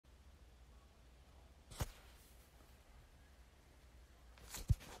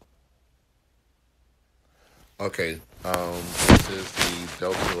Okay, this is the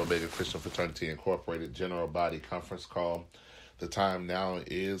Delta Omega Christian Fraternity Incorporated General Body Conference Call. The time now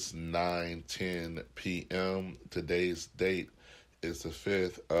is 9:10 p.m. Today's date is the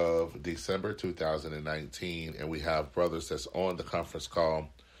 5th of December 2019, and we have brothers that's on the conference call.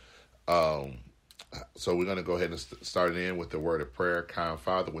 So we're going to go ahead and start in with the word of prayer. Kind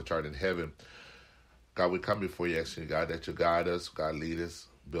Father, which art in heaven, God, we come before you, asking God that you guide us, God, lead us,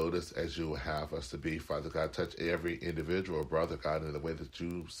 build us as you will have us to be. Father God, touch every individual, brother God, in the way that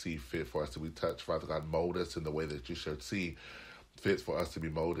you see fit for us to be touched. Father God, mold us in the way that you should see fit for us to be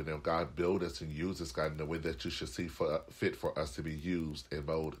molded. And God, build us and use us, God, in the way that you should see fit for us to be used and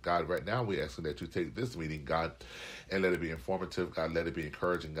molded. God, right now we ask that you take this meeting, God, and let it be informative. God, let it be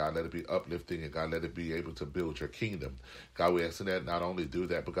encouraging. God, let it be uplifting. And God, let it be able to build your kingdom. God, we ask that not only do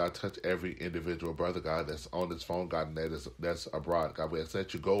that, but God, touch every individual brother, God, that's on this phone, God, and that's abroad. God, we ask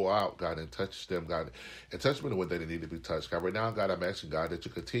that you go out, God, and touch them, God, and touch them in the way that they need to be touched. God, right now, God, I'm asking, God, that you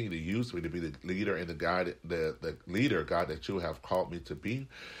continue to use me to be the leader and the guide, the leader, God, that you have called me to be.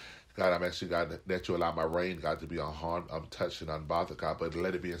 God, I'm asking, God, that you allow my reign, God, to be unharmed, untouched, and unbothered, God, but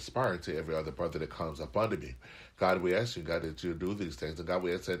let it be inspiring to every other brother that comes up under me. God, we ask you, God, that you do these things. And God,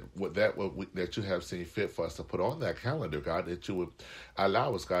 we ask that that you have seen fit for us to put on that calendar, God, that you would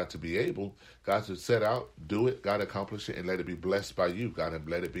allow us, God, to be able, God, to set out, do it, God, accomplish it, and let it be blessed by you, God, and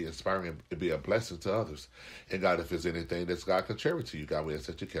let it be inspiring and be a blessing to others. And God, if there's anything that's, God, contrary to you, God, we ask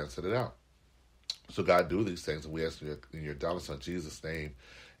that you cancel it out. So, God, do these things, and we ask in your darling Son, Jesus' name,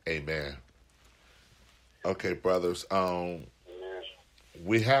 amen. Okay, brothers,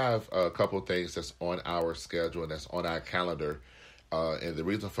 we have a couple of things that's on our schedule and that's on our calendar. And the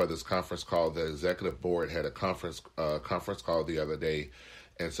reason for this conference call, the executive board had a conference call the other day.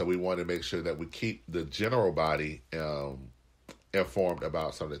 And so we want to make sure that we keep the general body informed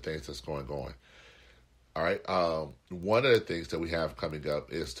about some of the things that's going on. All right. One of the things that we have coming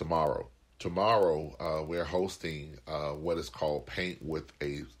up is tomorrow. Tomorrow, we're hosting what is called Paint with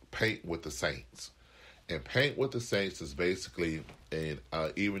the Saints. And Paint with the Saints is basically an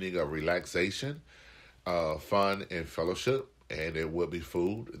evening of relaxation, fun, and fellowship. And there will be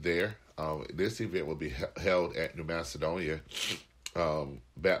food there. This event will be held at New Macedonia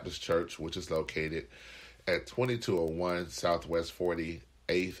Baptist Church, which is located at 2201 Southwest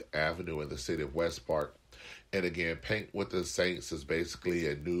 48th Avenue in the city of West Park. And again, Paint with the Saints is basically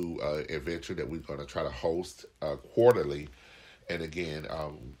a new adventure that we're going to try to host quarterly. And again,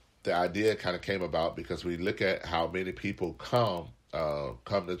 the idea kind of came about because we look at how many people come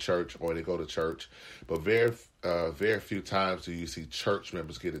to church or they go to church, but very few times do you see church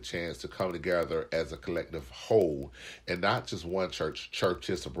members get a chance to come together as a collective whole, and not just one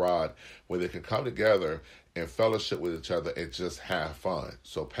churches abroad, where they can come together and fellowship with each other and just have fun.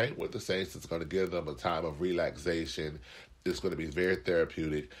 So Paint with the Saints is going to give them a time of relaxation. It's going to be very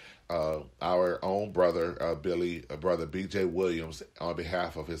therapeutic. Our own brother, brother BJ Williams, on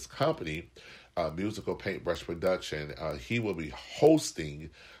behalf of his company, Musical Paintbrush Production, he will be hosting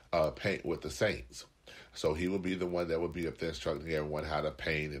Paint with the Saints. So he will be the one that will be up there instructing everyone how to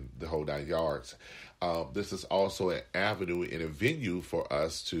paint and the whole 9 yards. This is also an avenue and a venue for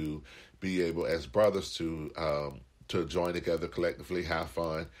us to be able, as brothers, to join together collectively, have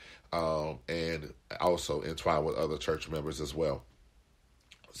fun, and also entwine with other church members as well.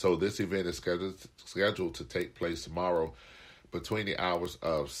 So this event is scheduled to take place tomorrow between the hours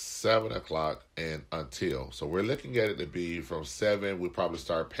of 7 o'clock and until. So we're looking at it to be from 7. We'll probably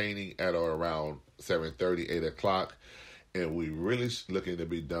start painting at or around 7:30, 8 o'clock. And we're really looking to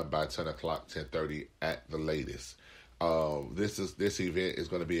be done by 10 o'clock, 10:30 at the latest. This event is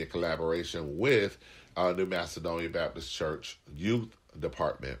going to be in collaboration with New Macedonia Baptist Church Youth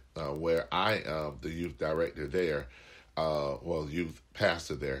Department, where I am the youth director there, youth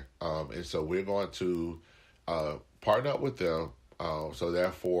pastor there. And so we're going to partner up with them. So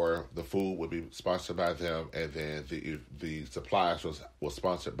therefore, the food will be sponsored by them, and then the supplies was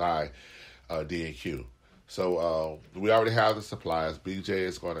sponsored by DNQ. So we already have the supplies. BJ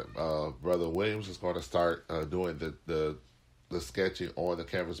is going to, Brother Williams is going to start doing the sketching on the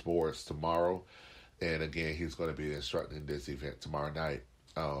canvas boards tomorrow. And again, he's going to be instructing this event tomorrow night.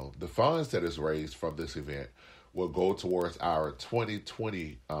 The funds that is raised from this event will go towards our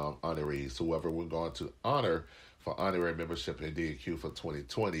 2020 honorees, whoever we're going to honor for honorary membership in DNQ for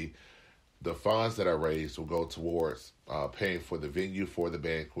 2020. The funds that are raised will go towards paying for the venue for the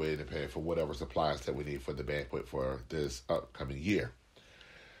banquet and paying for whatever supplies that we need for the banquet for this upcoming year.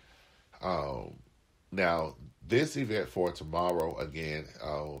 Now, this event for tomorrow, again,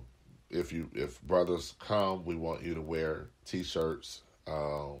 if brothers come, we want you to wear T-shirts,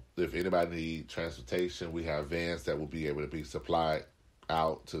 If anybody needs transportation, we have vans that will be able to be supplied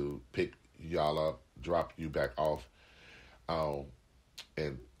out to pick y'all up, drop you back off.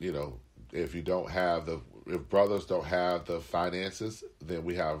 And if you don't have if brothers don't have the finances, then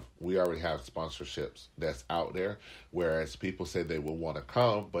we already have sponsorships that's out there. Whereas people say they will want to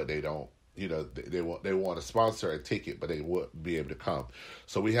come, but they don't. They want to sponsor a ticket, but they wouldn't be able to come.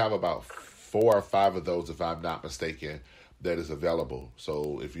 So we have about 4 or 5 of those, if I'm not mistaken, that is available.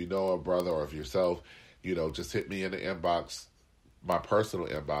 So if you know a brother or if yourself, just hit me in the inbox, my personal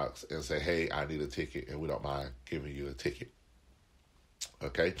inbox, and say, hey, I need a ticket, and we don't mind giving you a ticket.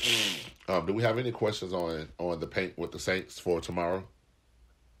 Okay. Do we have any questions on the paint with the Saints for tomorrow?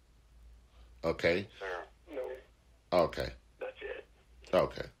 Okay. No. Okay. That's it.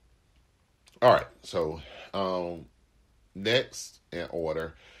 Okay. All right. So, next in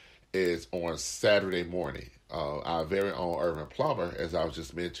order is on Saturday morning. Our very own Irvin Plummer, as I was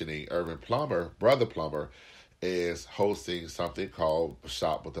just mentioning, Irvin Plummer, Brother Plummer, is hosting something called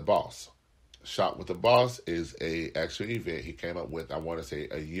Shop with the Boss. Shop with the Boss is a actual event he came up with, I want to say,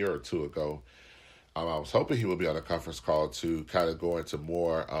 a year or 2 ago. I was hoping he would be on a conference call to kind of go into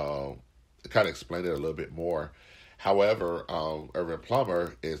more, kind of explain it a little bit more. However, Irvin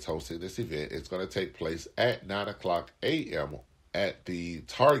Plummer is hosting this event. It's going to take place at 9 o'clock a.m. at the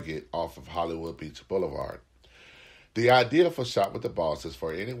Target off of Hollywood Beach Boulevard. The idea for Shop with the Boss is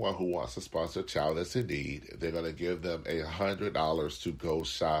for anyone who wants to sponsor a child that's in need. They're going to give them $100 to go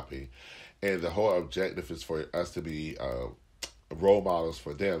shopping. And the whole objective is for us to be role models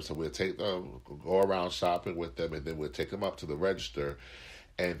for them. So we'll take them, go around shopping with them, and then we'll take them up to the register.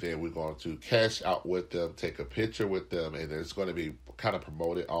 And then we're going to cash out with them, take a picture with them, and it's going to be kind of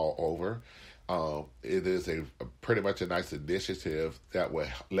promoted all over. It is a pretty much a nice initiative that will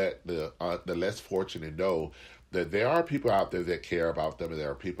let the less fortunate know that there are people out there that care about them, and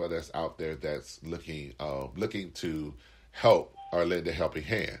there are people that's out there that's looking to help or lend a helping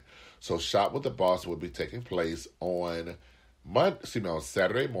hand. So Shop with the Boss will be taking place on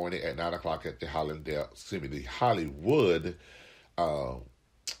Saturday morning at 9 o'clock at the Hollywood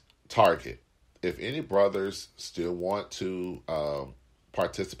Target. If any brothers still want to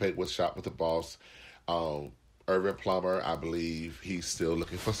participate with Shop with the Boss, Irvin Plummer, I believe he's still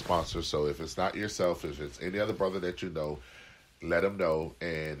looking for sponsors. So if it's not yourself, if it's any other brother that you know, let him know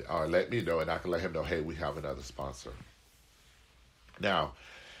or let me know, and I can let him know, hey, we have another sponsor. Now,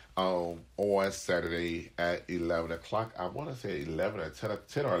 on Saturday at 11 o'clock, I want to say 11 or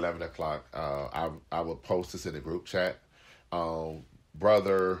 10 or 11 o'clock, I will post this in the group chat.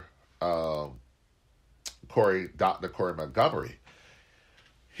 Brother Dr. Corey Montgomery,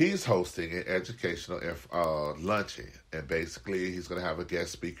 he's hosting an educational luncheon, and basically he's going to have a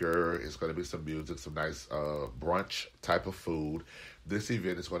guest speaker. It's going to be some music, some nice brunch type of food. This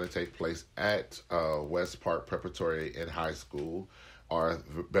event is going to take place at West Park Preparatory and High School, or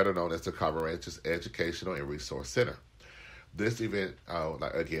better known as the Conferences Educational and Resource Center. This event,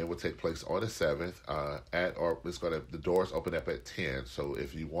 again, will take place on the 7th. The doors open up at 10. So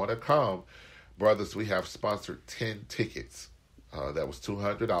if you want to come, brothers, we have sponsored 10 tickets. That was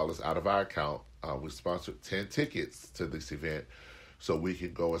 $200 out of our account. We sponsored 10 tickets to this event so we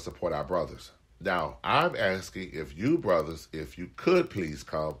can go and support our brothers. Now, I'm asking if you brothers, if you could please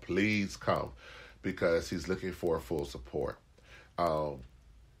come, because he's looking for full support.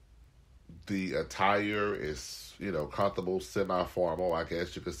 The attire is, comfortable, semi-formal, I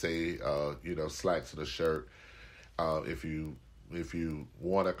guess you could say, slacks and a shirt. If you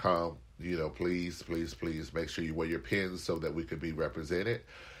want to come, please make sure you wear your pins so that we can be represented.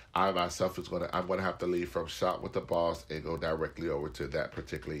 I myself I'm going to have to leave from Shop with the Boss and go directly over to that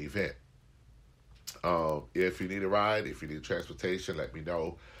particular event. If you need a ride, if you need transportation, let me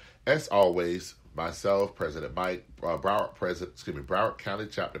know. As always, myself, President Mike, Broward County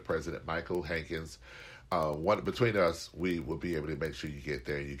Chapter President Michael Hankins, between us, we will be able to make sure you get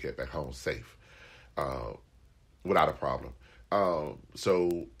there and you get back home safe, without a problem.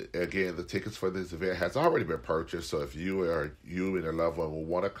 So again, the tickets for this event has already been purchased. So if you and your loved one will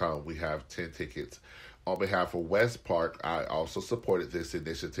want to come, we have 10 tickets. On behalf of West Park, I also supported this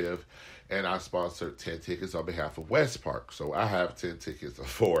initiative, and I sponsored 10 tickets on behalf of West Park. So I have 10 tickets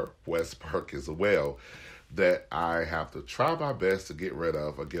for West Park as well that I have to try my best to get rid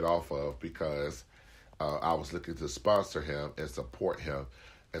of or get off of, because I was looking to sponsor him and support him.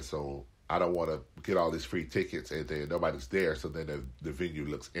 And so I don't want to get all these free tickets and then nobody's there, so then the venue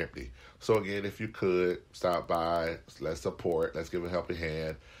looks empty. So again, if you could, stop by, let's support, let's give a helping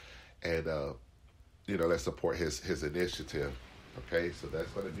hand, and let's support his initiative. Okay, so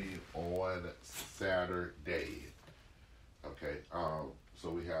that's going to be on Saturday. Okay. So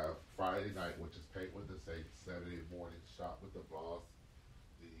we have Friday night, which is Paint with the Saints. Saturday morning, Shop with the Boss.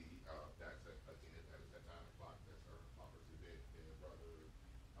 The That's again, that is at 9 o'clock. That's our Palmer's event. And brother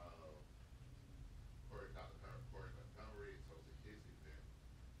Corey Montgomery, so it's his event.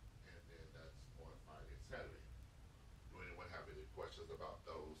 And then that's on Friday and Saturday. Do anyone have any questions about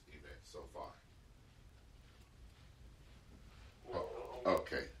those events so far?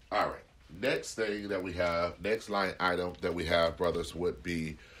 Okay. All right. Next thing that we have, next line item that we have, brothers, would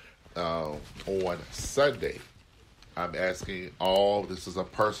be on Sunday. I'm asking all, this is a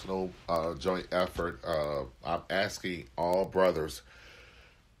personal joint effort. I'm asking all brothers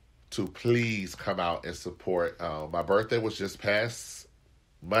to please come out and support. My birthday was just past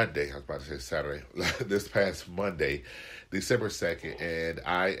Monday. I was about to say Saturday. This past Monday, December 2nd. And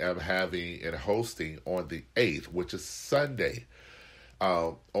I am having and hosting on the 8th, which is Sunday.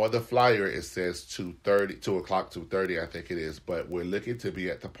 On the flyer, it says 2:30, 2 o'clock, 2:30, I think it is. But we're looking to be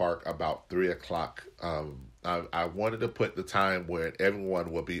at the park about 3 o'clock. I wanted to put the time where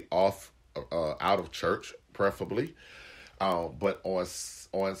everyone will be off, out of church, preferably. But on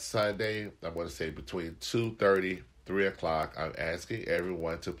Sunday, I'm going to say between 2:30, 3 o'clock, I'm asking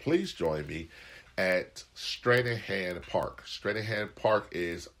everyone to please join me at Stranahan Park. Stranahan Park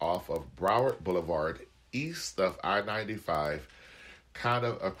is off of Broward Boulevard, east of I-95, kind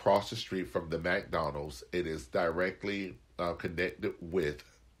of across the street from the McDonald's. It is directly connected with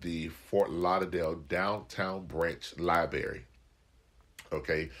the Fort Lauderdale Downtown Branch Library.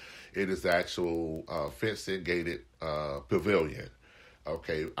 Okay, it is the actual fenced-in gated pavilion.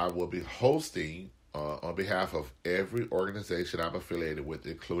 Okay, I will be hosting on behalf of every organization I'm affiliated with,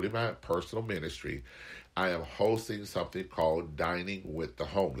 including my personal ministry. I am hosting something called Dining with the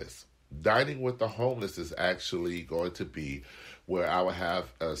Homeless. Dining with the Homeless is actually going to be where I will have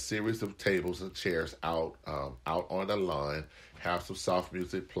a series of tables and chairs out on the lawn, have some soft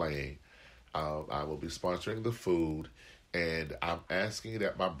music playing. I will be sponsoring the food, and I'm asking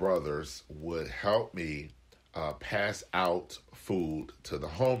that my brothers would help me pass out food to the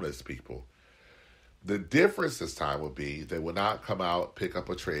homeless people. The difference this time would be they will not come out, pick up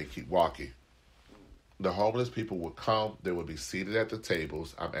a tray, and keep walking. The homeless people will come. They will be seated at the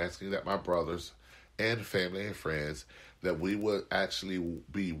tables. I'm asking that my brothers and family and friends that we would actually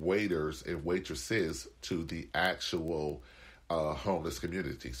be waiters and waitresses to the actual homeless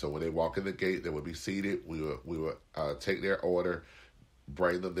community. So when they walk in the gate, they would be seated. We would take their order,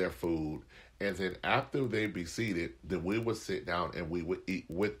 bring them their food, and then after they be seated, then we would sit down and we would eat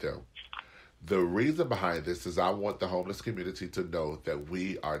with them. The reason behind this is I want the homeless community to know that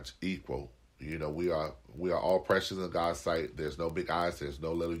we are equal. You know, we are all precious in God's sight. There's no big I's, there's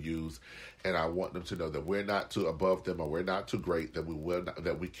no little U's, and I want them to know that we're not too above them or we're not too great,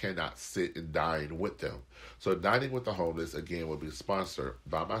 that we cannot sit and dine with them. So Dining with the Homeless again will be sponsored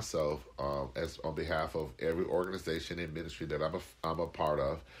by myself as on behalf of every organization and ministry that I'm a part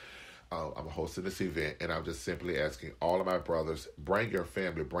of. I'm hosting this event, and I'm just simply asking all of my brothers, bring your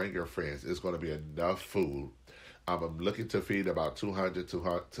family, bring your friends. It's going to be enough food. I'm looking to feed about 200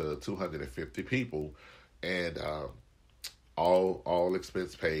 to 250 people, and all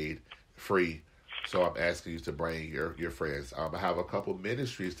expense paid, free. So I'm asking you to bring your friends. I have a couple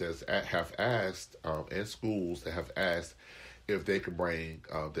ministries that have asked, and schools that have asked if they can bring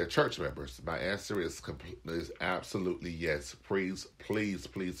their church members. My answer is absolutely yes. Please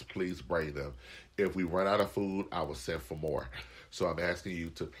bring them. If we run out of food, I will send for more. So I'm asking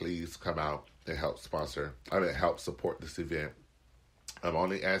you to please come out and help support this event. I'm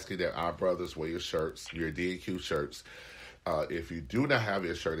only asking that our brothers wear your shirts, your DNQ shirts. If you do not have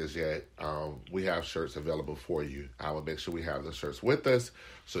your shirt as yet, we have shirts available for you. I will make sure we have the shirts with us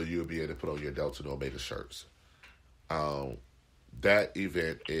so you'll be able to put on your Delta and Omega shirts. That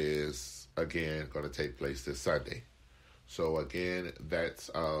event is, again, going to take place this Sunday. So, again, that's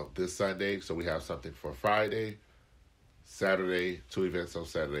this Sunday. So we have something for Friday, Saturday, 2 events on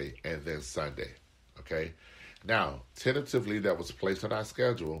Saturday, and then Sunday. Okay? Now, tentatively, that was placed on our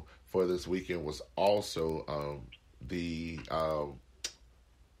schedule for this weekend was also the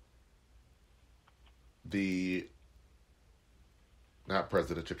not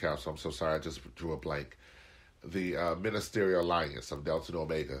Presidential Council, I'm so sorry, I just drew a blank. The Ministerial Alliance of Delta and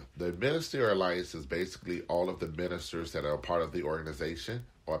Omega. The Ministerial Alliance is basically all of the ministers that are a part of the organization,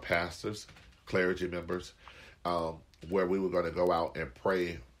 or pastors, clergy members, where we were going to go out and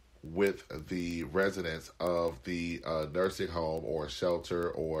pray with the residents of the nursing home or shelter,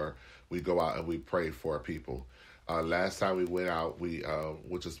 or we go out and we pray for people. Last time we went out,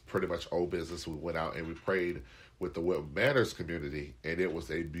 which is pretty much old business, we went out and we prayed with the Will Manners community, and it was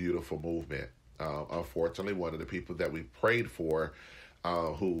a beautiful movement. Unfortunately, one of the people that we prayed for,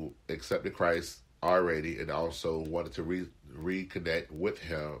 who accepted Christ already and also wanted to reconnect with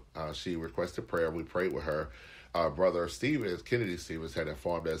him, she requested prayer. We prayed with her. Brother Stevens, Kennedy Stevens, had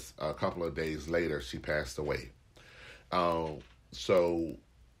informed us a couple of days later she passed away. So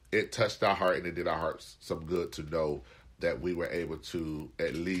it touched our heart and it did our hearts some good to know that we were able to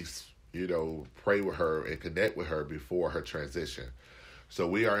at least, pray with her and connect with her before her transition. So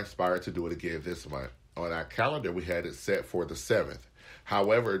we are inspired to do it again this month. On our calendar, we had it set for the 7th.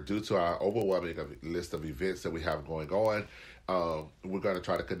 However, due to our overwhelming list of events that we have going on, we're going to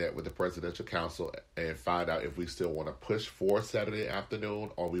try to connect with the Presidential Council and find out if we still want to push for Saturday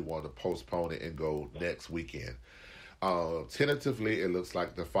afternoon or we want to postpone it and go next weekend. Tentatively, it looks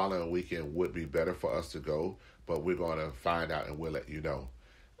like the following weekend would be better for us to go, but we're going to find out and we'll let you know.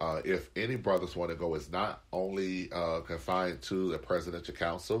 If any brothers want to go, it's not only confined to the Presidential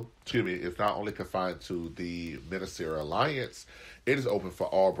Council. It's not only confined to the Ministerial Alliance. It is open for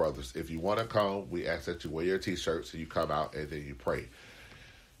all brothers. If you want to come, we ask that you wear your T-shirt so you come out and then you pray.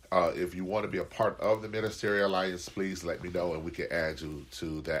 If you want to be a part of the Ministerial Alliance, please let me know and we can add you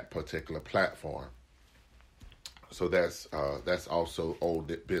to that particular platform. So that's also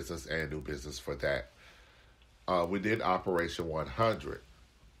old business and new business for that. We did Operation 100.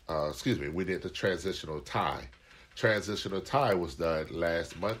 We did the Transitional Tie. Transitional Tie was done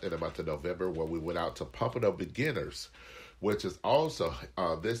last month in the month of November where we went out to Pompano Beginners, which is also,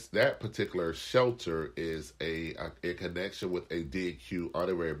 that particular shelter is a connection with a DNQ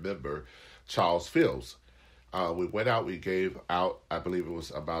honorary member, Charles Fields. We went out, we gave out, I believe it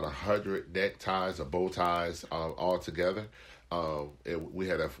was about 100 neckties or bow ties all together. We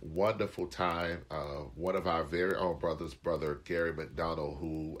had a wonderful time. One of our very own brothers, Brother Gary McDonald,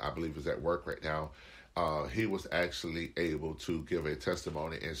 who I believe is at work right now, he was actually able to give a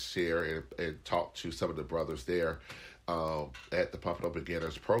testimony and share and talk to some of the brothers there at the Pompano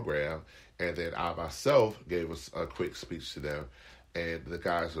Beginners program. And then I myself gave us a quick speech to them. And the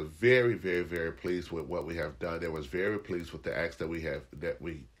guys were very, very, very pleased with what we have done. They was very pleased with the acts that we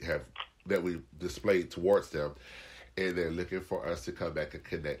displayed towards them. And they're looking for us to come back and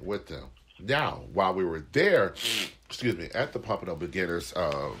connect with them. Now, while we were there, at the Pompano Beginners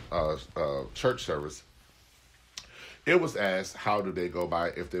church service, it was asked how do they go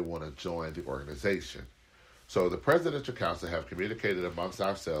by if they want to join the organization. So the Presidential Council have communicated amongst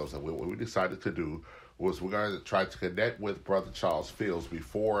ourselves, and what we decided to do was we're going to try to connect with Brother Charles Fields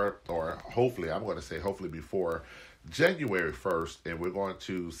before January 1st, and we're going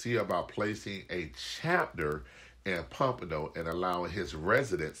to see about placing a chapter in Pompano and allowing his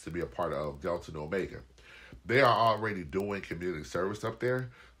residents to be a part of Delta Nu Omega. They are already doing community service up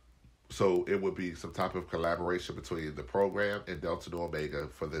there, so it would be some type of collaboration between the program and Delta Nu Omega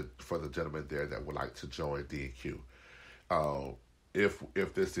for the gentleman there that would like to join DNQ.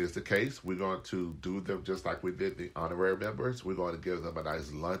 If this is the case, we're going to do them just like we did the honorary members. We're going to give them a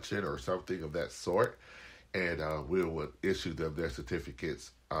nice luncheon or something of that sort, and we will issue them their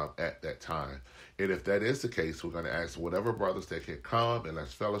certificates at that time. And if that is the case, we're going to ask whatever brothers that can come and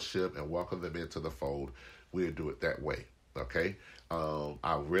let's fellowship and welcome them into the fold. We'll do it that way, okay?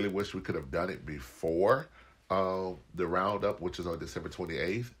 I really wish we could have done it before the roundup, which is on December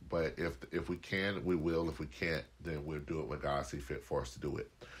 28th. But if we can, we will. If we can't, then we'll do it when God sees fit for us to do it.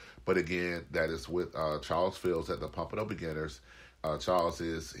 But again, that is with Charles Fields at the Pompano Beginners. Charles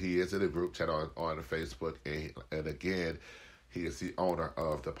is in a group chat on Facebook, and again, he is the owner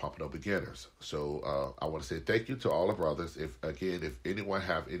of the Pompano Beginners. So I want to say thank you to all the brothers. If anyone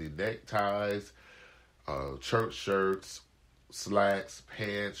have any neckties, church shirts, slacks,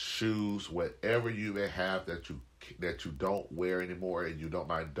 pants, shoes, whatever you may have that you don't wear anymore and you don't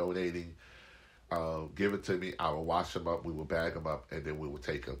mind donating, give it to me. I will wash them up. We will bag them up, and then we will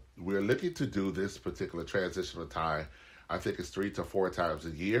take them. We're looking to do this particular transitional tie. I think it's 3 to 4 times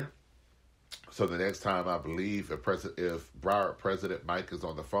a year. So the next time, I believe, if Broward President Mike is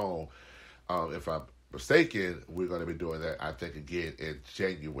on the phone, if I'm mistaken, we're going to be doing that, I think, again in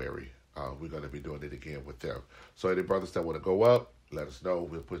January. We're going to be doing it again with them. So any brothers that want to go up, let us know.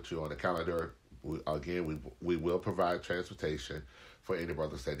 We'll put you on the calendar. We will provide transportation for any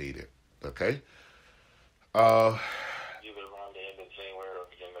brothers that need it. Okay? Either around the end of January or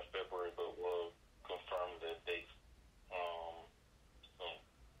beginning of February, but we'll confirm the dates soon.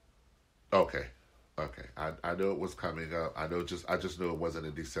 Okay. I knew it was coming up. I just knew it wasn't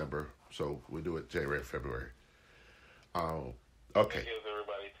in December, so we do it January, February. Okay. It gives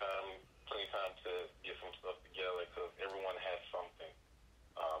everybody plenty of time to get some stuff together because everyone has something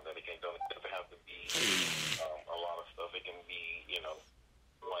that it can do. It doesn't have to be a lot of stuff. It can be,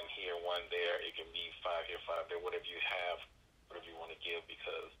 one here, one there. you can be 5 here, 5 there, whatever you have, whatever you want to give,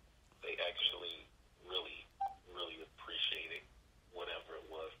 because they actually really, really appreciated whatever it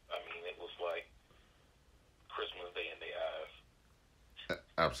was. I mean, it was like Christmas Day in their eyes.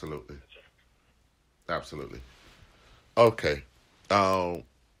 Absolutely. Absolutely. Okay.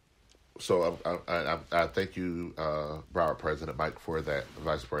 So I thank you, Broward President Mike, for that,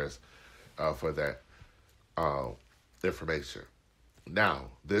 Vice President, for that information. Now,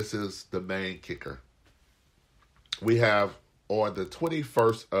 this is the main kicker. We have on the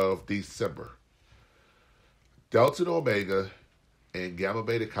 21st of December, Delta Omega and Gamma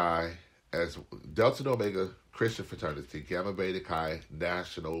Beta Chi, as Delta Omega Christian Fraternity, Gamma Beta Chi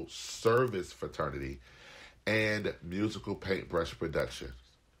National Service Fraternity, and Musical Paintbrush Productions.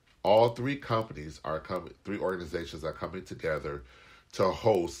 All three organizations are coming together to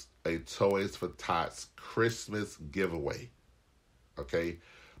host a Toys for Tots Christmas giveaway. Okay?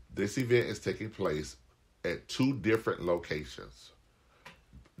 This event is taking place at 2 different locations.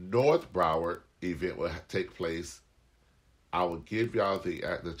 North Broward event will take place. I will give y'all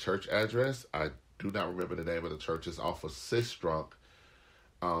the church address. I do not remember the name of the church. It's off of Sistrunk.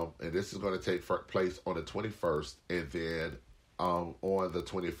 And this is going to take place on the 21st. And then on the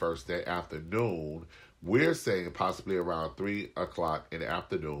 21st, that afternoon, we're saying possibly around 3 o'clock in the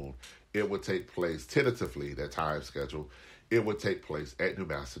afternoon, it would take place, tentatively, that time schedule, it would take place at New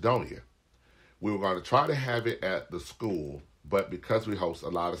Macedonia. We were going to try to have it at the school, but because we host a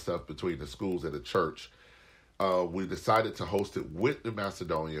lot of stuff between the schools and the church, we decided to host it with New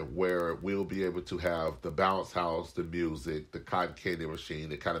Macedonia, where we'll be able to have the bounce house, the music, the cotton candy machine,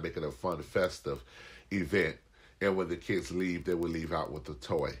 to kind of make it a fun, festive event. And when the kids leave, they will leave out with a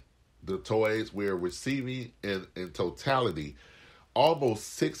toy. The toys, we're receiving in totality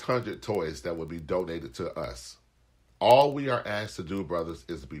almost 600 toys that will be donated to us. All we are asked to do, brothers,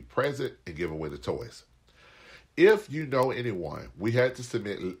 is to be present and give away the toys. If you know anyone, we had to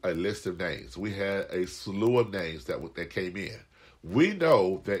submit a list of names. We had a slew of names that came in. We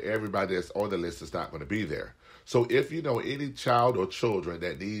know that everybody that's on the list is not going to be there. So if you know any child or children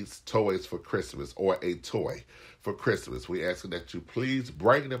that needs toys for Christmas or a toy for Christmas, we ask that you please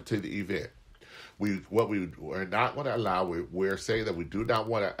bring them to the event. What we are not going to allow, we're saying that we do not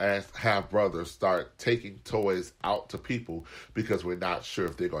want to have brothers start taking toys out to people because we're not sure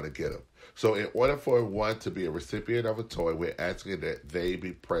if they're going to get them. So in order for one to be a recipient of a toy, we're asking that they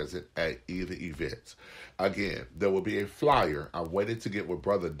be present at either event. Again, there will be a flyer. I'm waiting to get with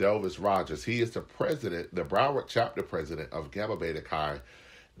Brother Delvis Rogers. He is the president, the Broward chapter president of Gamma Beta Chi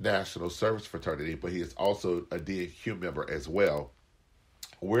National Service Fraternity, but he is also a DNQ member as well.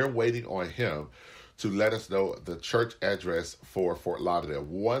 We're waiting on him to let us know the church address for Fort Lauderdale.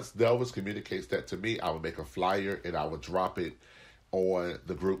 Once Delvis communicates that to me, I will make a flyer and I will drop it on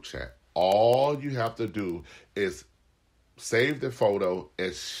the group chat. All you have to do is save the photo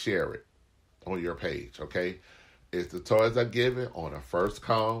and share it on your page, okay? It's the toys are given on a first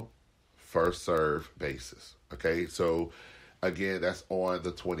come, first serve basis, okay? So, again, that's on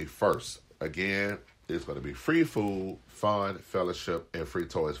the 21st. Again, it's going to be free food, fun, fellowship, and free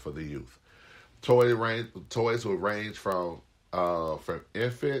toys for the youth. Toys will range from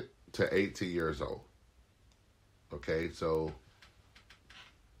infant to 18 years old. Okay, so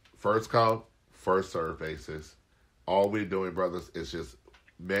first come, first serve basis. All we're doing, brothers, is just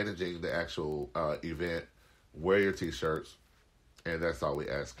managing the actual event. Wear your t-shirts, and that's all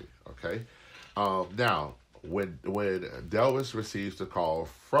we're asking. Okay. Now, when Delvis receives the call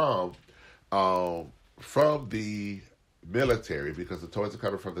from the military, because the toys are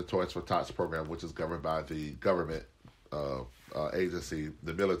coming from the Toys for Tots program, which is governed by the government agency,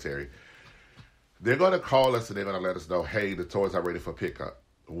 the military, they're going to call us and they're going to let us know, hey, the toys are ready for pickup.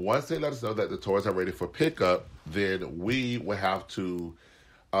 Once they let us know that the toys are ready for pickup, then we will have to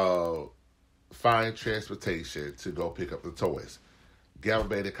find transportation to go pick up the toys. Gamma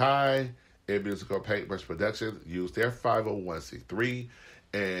Beta Chi and Musical Paintbrush Productions use their 501c3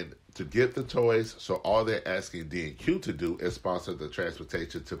 and to get the toys, so all they're asking DNQ to do is sponsor the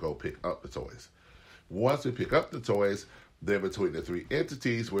transportation to go pick up the toys. Once we pick up the toys, then between the three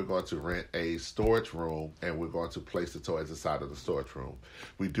entities, we're going to rent a storage room and we're going to place the toys inside of the storage room.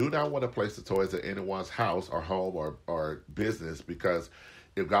 We do not want to place the toys at anyone's house or home or business, because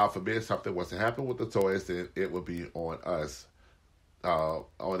if God forbid something was to happen with the toys, then it would be on us,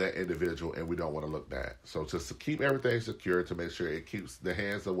 on that individual, and we don't want to look bad. So just to keep everything secure, to make sure it keeps the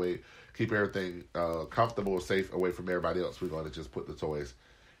hands away, keep everything comfortable, safe, away from everybody else, we're going to just put the toys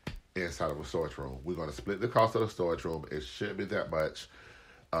inside of a storage room. We're going to split the cost of the storage room. It shouldn't be that much.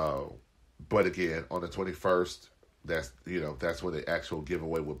 But again, on the 21st, That's where the actual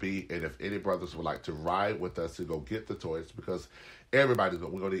giveaway will be. And if any brothers would like to ride with us to go get the toys, because we're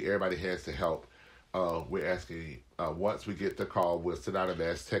gonna need everybody hands to help. We're asking once we get the call, we'll send out a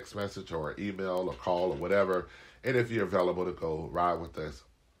mass text message or email or call or whatever. And if you're available to go ride with us,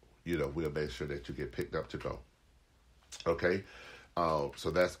 we'll make sure that you get picked up to go. Okay,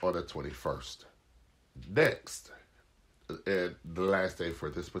 so that's on the 21st. Next, and the last day for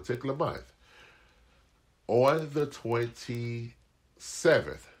this particular month, on the 27th.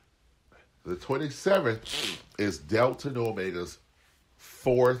 The 27th is Delta and Omega's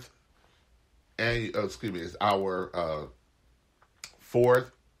is our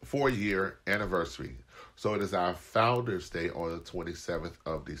fourth 4-year anniversary. So it is our Founders Day on the 27th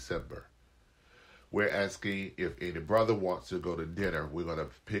of December. We're asking if any brother wants to go to dinner. We're going to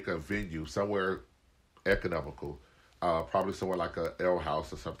pick a venue somewhere economical, probably somewhere like a L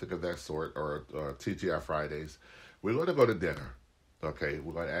House or something of that sort, or TGI Fridays. We're going to go to dinner. Okay,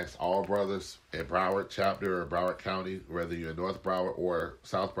 we're going to ask all brothers in Broward chapter or Broward County, whether you're in North Broward or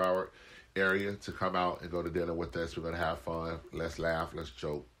South Broward area, to come out and go to dinner with us. We're going to have fun. Let's laugh. Let's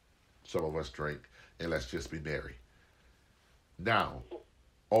joke. Some of us drink, and let's just be merry. Now,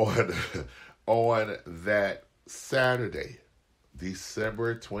 on that Saturday,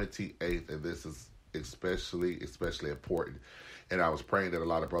 December 28th, and this is especially important, and I was praying that a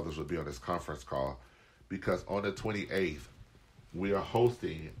lot of brothers would be on this conference call, because on the 28th, we are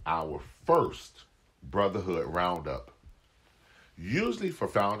hosting our first Brotherhood Roundup. Usually for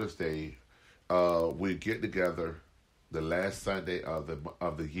Founders Day, we get together the last Sunday of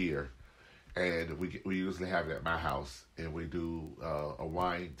the year, and we usually have it at my house, and we do a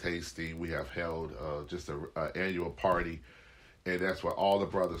wine tasting. We have held just an annual party, and that's where all the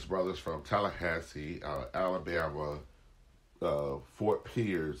brothers from Tallahassee, Alabama, Fort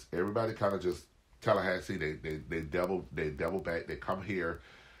Pierce, everybody kind of just Tallahassee. They double back. They come here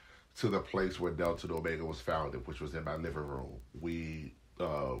to the place where Delta and Omega was founded, which was in my living room. We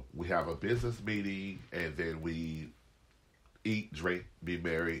have a business meeting, and then we eat, drink, be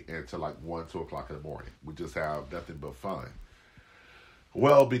merry until like 1, 2 o'clock in the morning. We just have nothing but fun.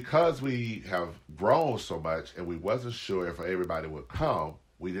 Well, because we have grown so much and we wasn't sure if everybody would come,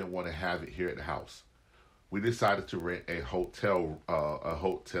 we didn't want to have it here at the house. We decided to rent a hotel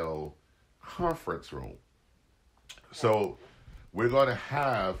conference room. So we're going to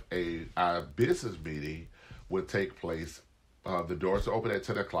have our business meeting would take place. The doors are open at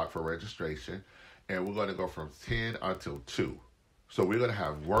 10 o'clock for registration, and we're going to go from 10 until 2. So we're going to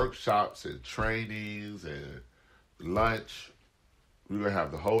have workshops and trainings and lunch. We're going to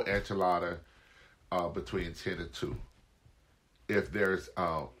have the whole enchilada between 10 and 2. If there's,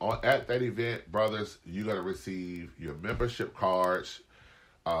 at that event, brothers, you're going to receive your membership cards.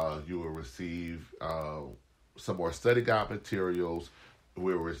 You will receive some more study guide materials.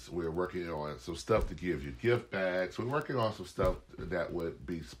 We're working on some stuff to give you gift bags. We're working on some stuff that would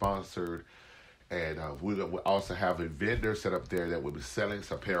be sponsored. And we also have a vendor set up there that will be selling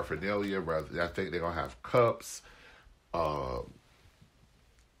some paraphernalia. I think they're going to have cups,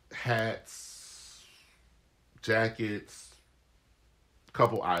 hats, jackets, a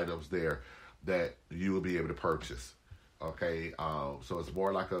couple items there that you will be able to purchase. Okay, so it's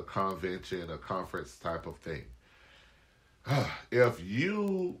more like a convention, a conference type of thing. If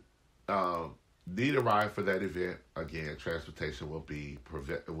you need a ride for that event, again, transportation will be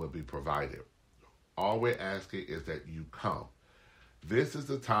provided. All we're asking is that you come. This is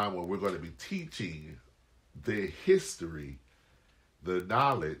the time when we're going to be teaching the history, the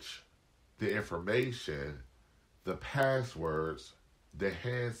knowledge, the information, the passwords, the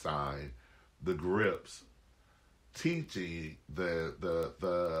hand sign, the grips, teaching the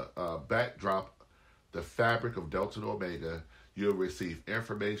backdrop, the fabric of Delta and Omega. You'll receive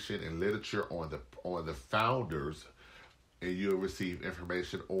information and literature on the founders, and you'll receive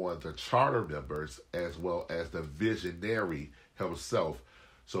information on the charter members as well as the visionary himself.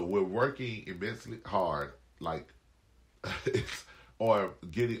 So we're working immensely hard, on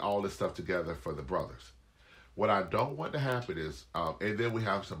getting all this stuff together for the brothers. What I don't want to happen is, and then we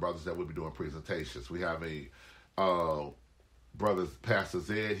have some brothers that will be doing presentations. We have brother Pastor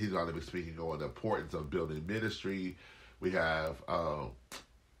Zed. He's going to be speaking on the importance of building ministry. We have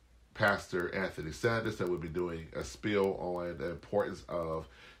Pastor Anthony Sanders that will be doing a spiel on the importance of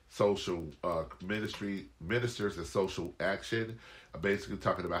social ministers and social action, basically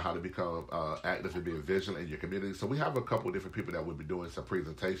talking about how to become active and being vigilant in your community. So we have a couple of different people that will be doing some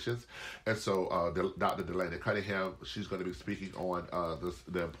presentations. And so Dr. Delaney Cunningham, she's going to be speaking on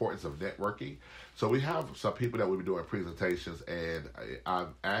the importance of networking. So we have some people that will be doing presentations, and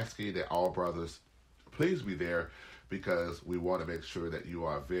I'm asking that all brothers please be there, because we want to make sure that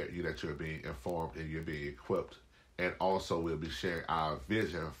that you're being informed and you're being equipped. And also we'll be sharing our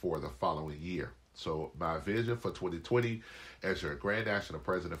vision for the following year. So my vision for 2020 as your Grand National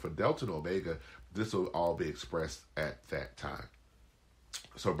President for Delta and Omega, this will all be expressed at that time.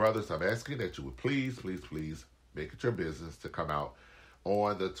 So brothers, I'm asking that you would please make it your business to come out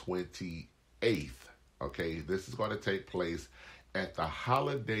on the 28th. Okay, this is going to take place at the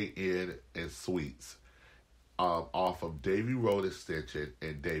Holiday Inn and Suites off of Davie Road Extension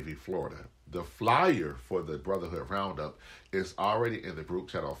in Davie, Florida. The flyer for the Brotherhood Roundup is already in the group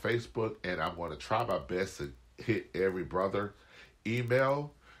chat on Facebook, and I'm going to try my best to hit every brother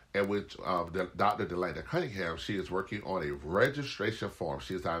email. And with Dr. Delana Cunningham, she is working on a registration form.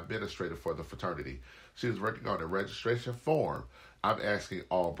 She is our administrator for the fraternity. She is working on a registration form. I'm asking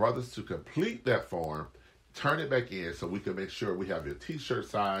all brothers to complete that form, turn it back in so we can make sure we have your t-shirt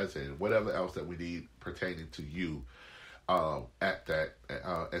size and whatever else that we need pertaining to you at that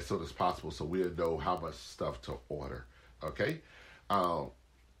as soon as possible, so we'll know how much stuff to order. Okay?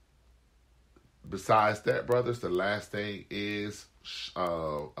 Besides that, brothers, the last thing is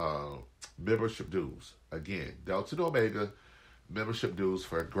membership dues. Again, Delta and Omega membership dues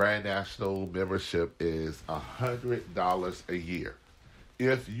for Grand National membership is $100 a year.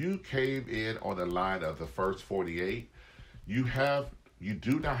 If you came in on the line of the first 48, you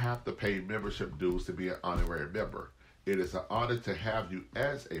do not have to pay membership dues to be an honorary member. It is an honor to have you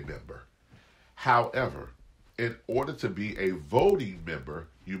as a member. However, in order to be a voting member,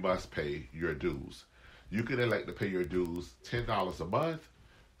 you must pay your dues. You can elect to pay your dues $10 a month,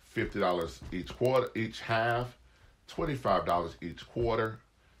 $50 each quarter, each half, $25 each quarter,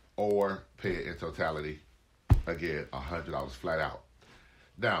 or pay it in totality, again, $100 flat out.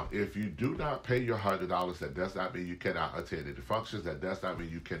 Now, if you do not pay your $100, that does not mean you cannot attend any functions. That does not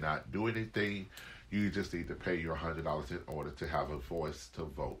mean you cannot do anything. You just need to pay your $100 in order to have a voice to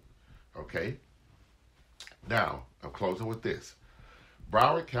vote. Okay? Now, I'm closing with this.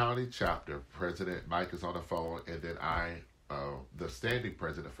 Broward County Chapter President Mike is on the phone, and then I, the standing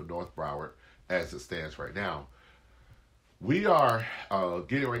president for North Broward, as it stands right now. We are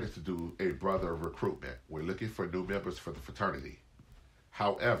getting ready to do a brother recruitment. We're looking for new members for the fraternity.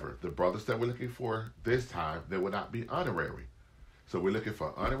 However, the brothers that we're looking for this time, they will not be honorary. So we're looking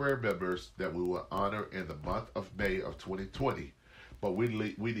for honorary members that we will honor in the month of May of 2020. But we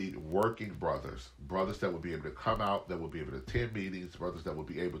need working brothers that will be able to come out, that will be able to attend meetings, brothers that will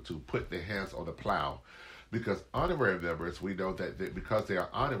be able to put their hands on the plow. Because honorary members, we know that because they are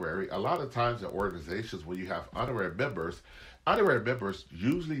honorary, a lot of times in organizations when you have honorary members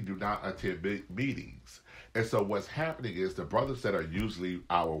usually do not attend meetings. And so what's happening is the brothers that are usually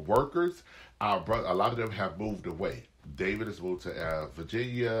our workers, a lot of them have moved away. David has moved to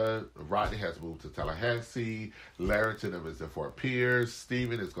Virginia. Rodney has moved to Tallahassee. Larrington is in Fort Pierce.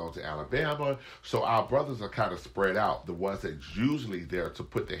 Stephen is going to Alabama. So our brothers are kind of spread out, the ones that's usually there to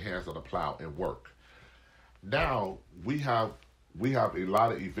put their hands on the plow and work. Now, we have a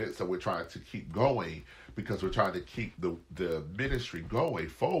lot of events that we're trying to keep going because we're trying to keep the ministry going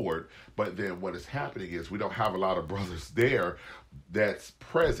forward. But then what is happening is we don't have a lot of brothers there that's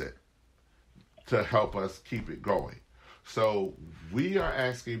present to help us keep it going. So we are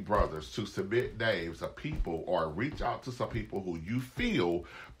asking brothers to submit names of people or reach out to some people who you feel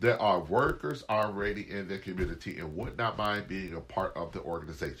that are workers already in the community and would not mind being a part of the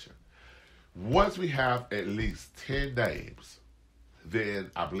organization. Once we have at least 10 names, then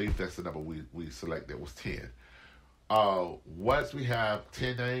I believe that's the number we selected was 10. Once we have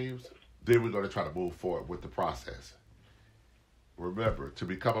 10 names, then we're going to try to move forward with the process. Remember, to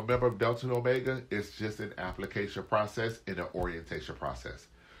become a member of Delta and Omega, it's just an application process and an orientation process.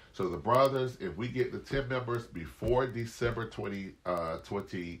 So the brothers, if we get the 10 members before December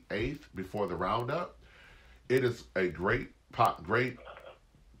 28th, before the roundup, it is a great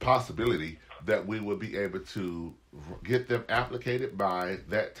possibility that we will be able to get them applicated by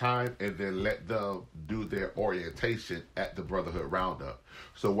that time and then let them do their orientation at the Brotherhood Roundup.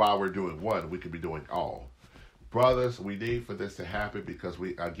 So while we're doing one, we could be doing all. Brothers, we need for this to happen because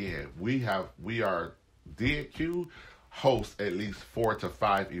we are DNQ hosts at least 4 to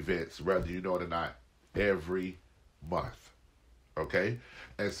 5 events, whether you know it or not, every month. Okay?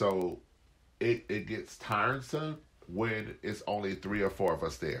 And so it gets tiresome when it's only 3 or 4 of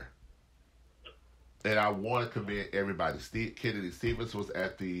us there. And I want to commend everybody. Kennedy Stevens was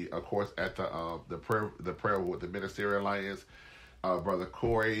at the prayer with the Ministerial Alliance. Brother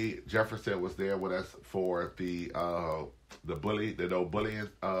Corey Jefferson was there with us for the no bullying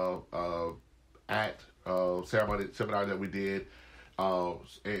act seminar that we did, and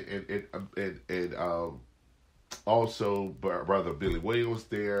Also, Brother Billy Williams was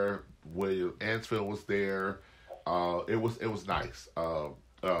there. William Ansfield was there. It was nice.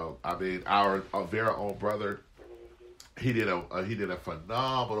 I mean, our very own brother, he did a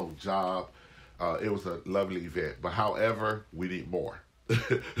phenomenal job. It was a lovely event. But however, we need more.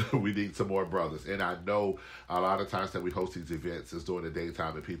 We need some more brothers. And I know a lot of times that we host these events is during the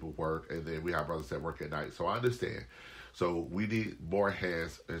daytime and people work, and then we have brothers that work at night. So I understand. So we need more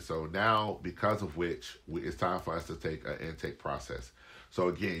hands. And so now, because of which, it's time for us to take an intake process. So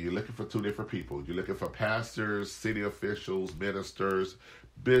again, you're looking for two different people. You're looking for pastors, city officials, ministers,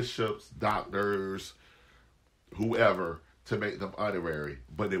 bishops, doctors, whoever, to make them honorary.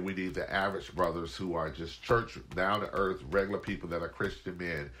 But then we need the average brothers who are just church, down to earth, regular people that are Christian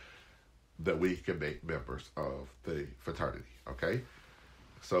men that we can make members of the fraternity. Okay?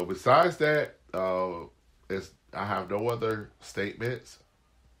 So besides that, I have no other statements.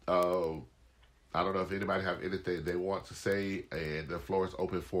 I don't know if anybody have anything they want to say, and the floor is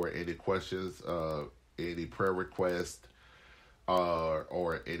open for any questions, any prayer requests,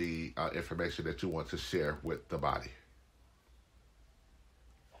 or any information that you want to share with the body.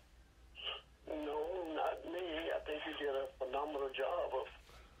 No, not me. I think you did a phenomenal job of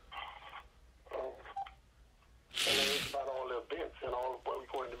telling us about all the events and all of what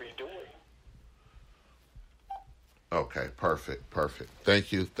we're going to be doing. Okay, perfect.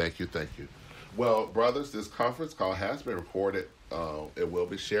 Thank you. Well, brothers, this conference call has been recorded. It will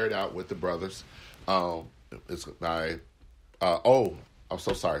be shared out with the brothers. I'm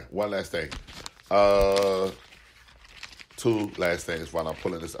so sorry. One last thing. Two last things while I'm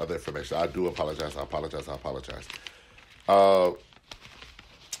pulling this other information. I do apologize.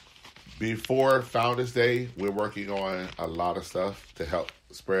 Before Founders Day, we're working on a lot of stuff to help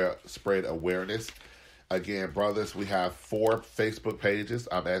spread awareness. Again, brothers, we have 4 Facebook pages.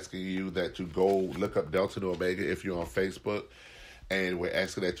 I'm asking you that you go look up Delta Nu Omega if you're on Facebook. And we're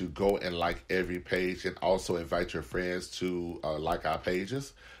asking that you go and like every page, and also invite your friends to like our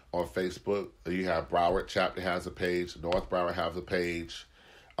pages on Facebook. You have Broward chapter has a page. North Broward has a page.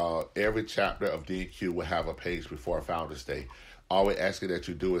 Every chapter of DNQ will have a page before Founders Day. All we're asking that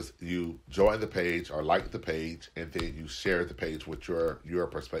you do is you join the page or like the page, and then you share the page with your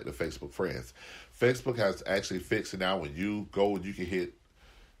prospective Facebook friends. Facebook has actually fixed it now. When you go, you can hit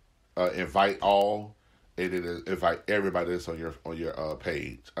invite all, and then invite everybody that's on your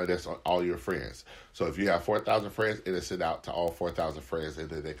page. That's on all your friends. So if you have 4,000 friends, it'll send out to all 4,000 friends, and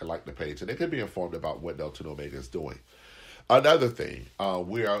then they can like the page, and they can be informed about what Delta Nu Omega is doing. Another thing,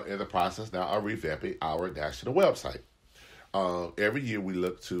 we are in the process now of revamping our national website. Every year we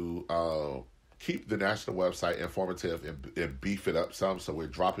look to keep the national website informative and beef it up some. So we're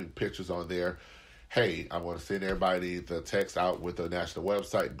dropping pictures on there. Hey, I'm going to send everybody the text out with the national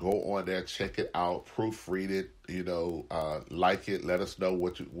website. Go on there, check it out, proofread it, like it. Let us know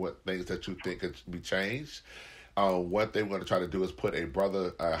what things that you think could be changed. One thing we're going to try to do is put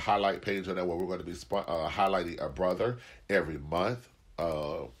a highlight page on there where we're going to be highlighting a brother every month,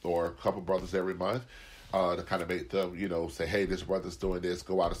 or a couple brothers every month. To kind of make them, say, hey, this brother's doing this,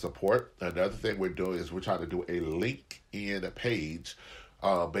 go out and support. Another thing we're doing is we're trying to do a link in a page,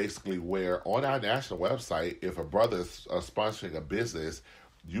 basically where on our national website, if a brother is sponsoring a business,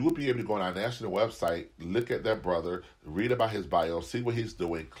 you will be able to go on our national website, look at that brother, read about his bio, see what he's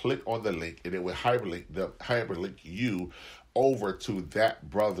doing, click on the link, and it will hyperlink you over to that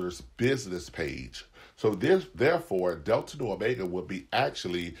brother's business page. So therefore, Delta Nu Omega will be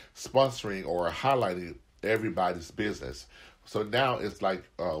actually sponsoring or highlighting everybody's business. So now it's like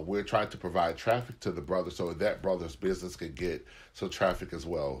we're trying to provide traffic to the brother so that brother's business can get some traffic as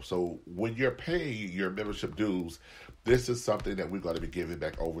well. So when you're paying your membership dues, this is something that we're going to be giving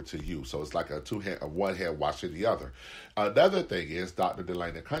back over to you. So it's like a one hand washing the other. Another thing is Dr.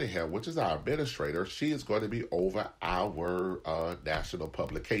 Delaney Cunningham, which is our administrator. She is going to be over our national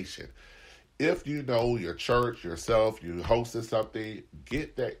publication. If you know your church, yourself, you hosted something,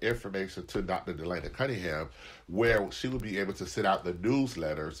 get that information to Dr. Delaney Cunningham, where she will be able to send out the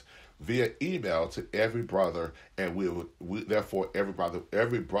newsletters via email to every brother, and therefore every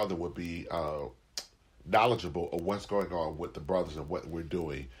brother will be knowledgeable of what's going on with the brothers and what we're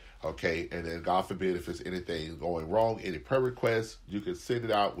doing. Okay, and then God forbid if there's anything going wrong, any prayer requests, you can send it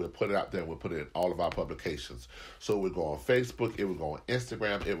out. We'll put it out there. We'll put it in all of our publications. So we'll go on Facebook. It will go on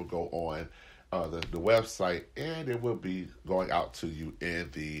Instagram. It will go on the website, and it will be going out to you in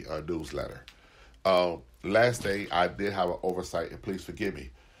the newsletter. Last thing, I did have an oversight, and please forgive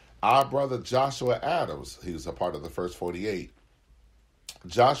me. Our brother Joshua Adams, he's a part of the First 48.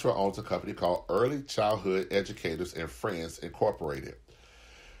 Joshua owns a company called Early Childhood Educators and Friends Incorporated.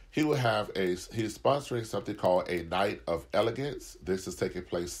 He's sponsoring something called a Night of Elegance. This is taking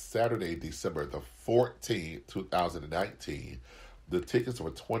place Saturday, December the 14th, 2019. The tickets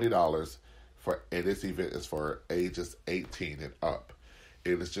were $20 and this event is for ages 18 and up.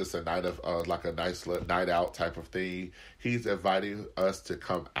 It is just a night of like a nice night out type of thing. He's inviting us to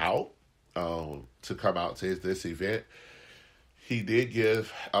come out to this event. He did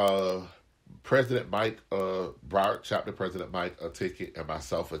give President Mike Broward, Chapter President Mike, a ticket, and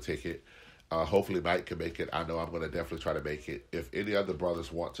myself a ticket. Hopefully Mike can make it. I know I'm going to definitely try to make it. If any other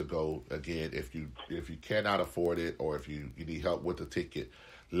brothers want to go, again, if you cannot afford it or if you need help with the ticket,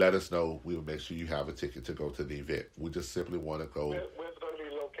 let us know. We will make sure you have a ticket to go to the event. We just simply want to go. Where's it going to be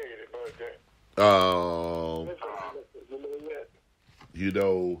located, you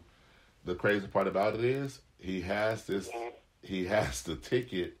know, the crazy part about it is he has the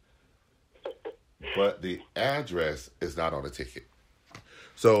ticket, but the address is not on the ticket.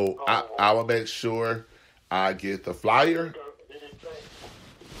 So I will make sure I get the flyer.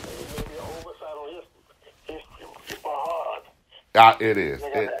 It is.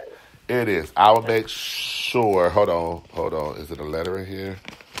 It is. I will make sure. Hold on. Is it a letter in here?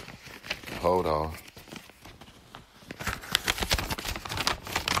 Hold on.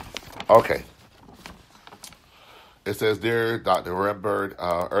 Okay. It says, "Dear Dr. Rembert,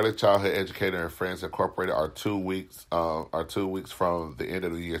 Early Childhood Educator and Friends Incorporated are 2 weeks from the end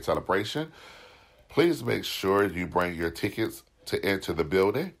of the year celebration. Please make sure you bring your tickets to enter the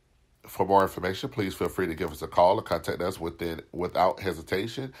building. For more information, please feel free to give us a call or contact us without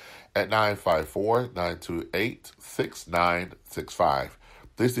hesitation at 954-928-6965.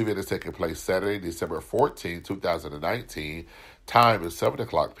 This event is taking place Saturday, December 14, 2019. Time is 7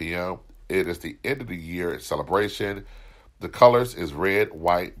 o'clock p.m. It is the end of the year celebration. The colors is red,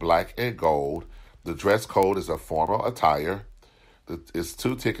 white, black, and gold. The dress code is a formal attire. It's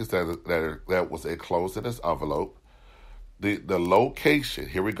 2 tickets that was enclosed in this envelope. The location,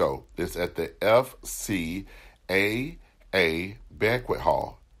 here we go, is at the FCAA Banquet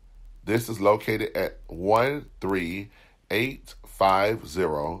Hall. This is located at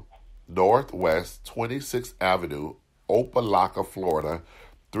 13850 Northwest 26th Avenue, Opelika, Florida,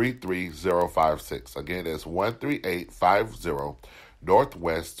 33056. Again, it's 13850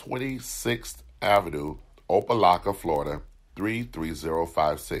 Northwest 26th Avenue, Opelika, Florida,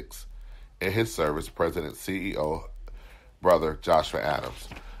 33056. In his service, President CEO, Brother Joshua Adams.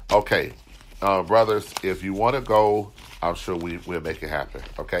 Okay, brothers, if you want to go, I'm sure we'll make it happen.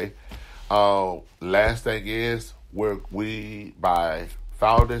 Okay. Last thing is, by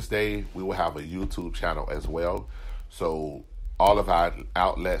Founders Day, we will have a YouTube channel as well. So all of our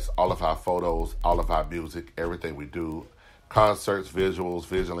outlets, all of our photos, all of our music, everything we do, concerts, visuals,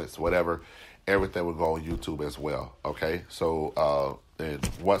 vigilance, whatever, everything will go on YouTube as well. Okay. So and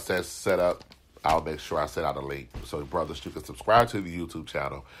once that's set up, I'll make sure I send out a link. So, brothers, you can subscribe to the YouTube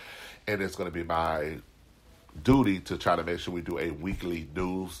channel. And it's going to be my duty to try to make sure we do a weekly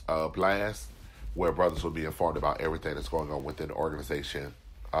news blast where brothers will be informed about everything that's going on within the organization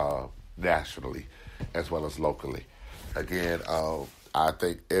nationally as well as locally. Again, I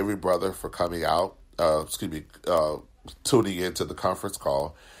thank every brother for coming out, tuning into the conference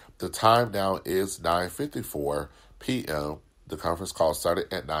call. The time now is 9:54 p.m. The conference call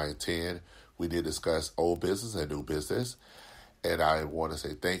started at 9:10. We did discuss old business and new business. And I want to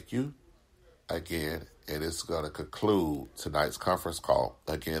say thank you again. And it's going to conclude tonight's conference call.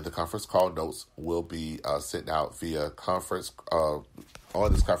 Again, the conference call notes will be sent out via conference on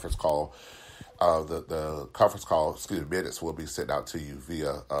this conference call. The conference call, minutes will be sent out to you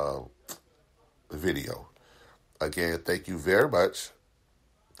via video. Again, thank you very much.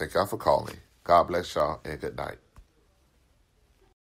 Thank y'all for calling. God bless y'all and good night.